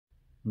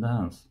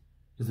Dance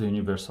is a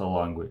universal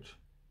language.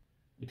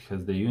 It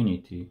has the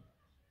unity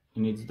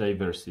in its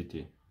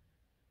diversity.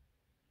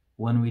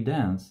 When we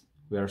dance,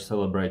 we are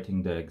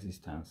celebrating the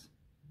existence.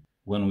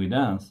 When we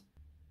dance,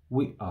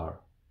 we are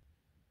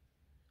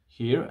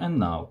here and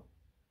now.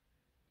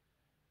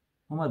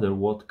 No matter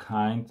what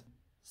kind,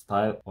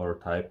 style or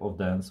type of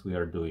dance we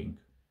are doing.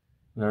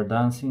 We are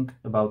dancing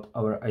about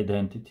our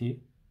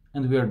identity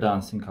and we are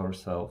dancing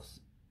ourselves.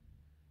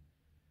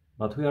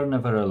 But we are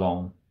never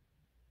alone.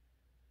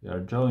 We are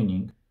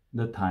joining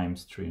the time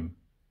stream.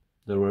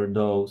 There were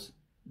those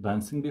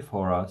dancing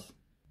before us,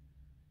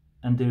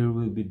 and there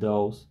will be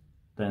those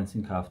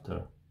dancing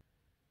after.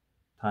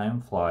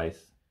 Time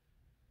flies,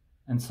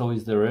 and so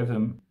is the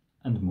rhythm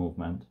and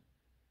movement.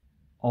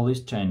 All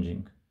is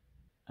changing,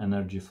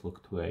 energy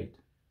fluctuates.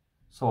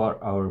 So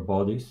are our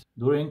bodies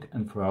during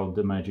and throughout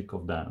the magic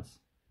of dance.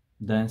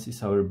 Dance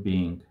is our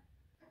being,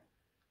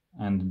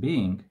 and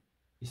being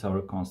is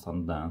our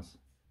constant dance.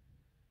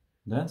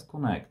 Dance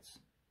connects.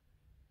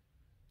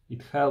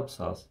 It helps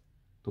us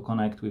to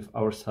connect with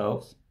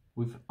ourselves,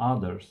 with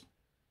others,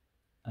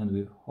 and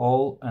with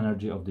whole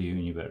energy of the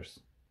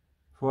universe.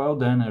 Throughout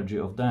the energy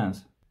of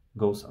dance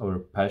goes our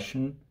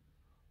passion,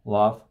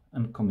 love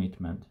and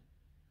commitment.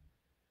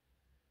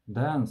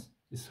 Dance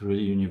is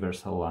really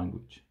universal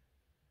language.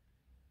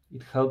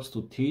 It helps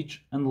to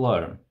teach and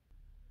learn,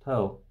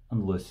 tell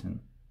and listen.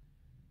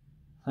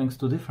 Thanks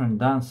to different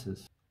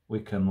dances,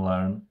 we can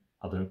learn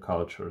other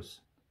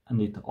cultures,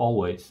 and it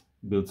always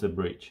builds a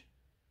bridge.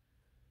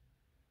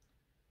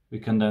 We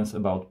can dance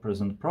about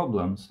present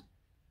problems,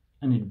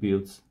 and it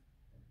builds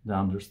the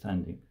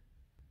understanding.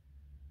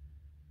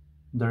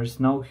 There is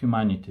no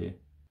humanity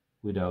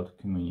without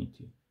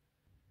community.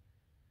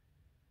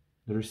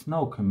 There is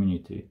no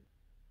community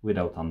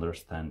without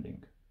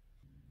understanding.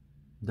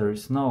 There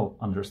is no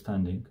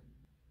understanding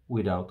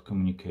without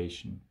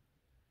communication.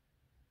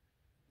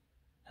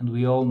 And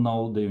we all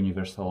know the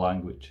universal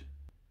language,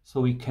 so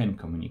we can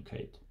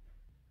communicate.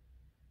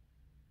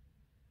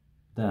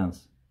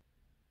 Dance.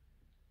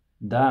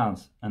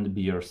 Dance and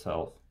be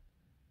yourself.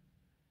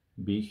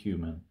 Be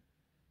human.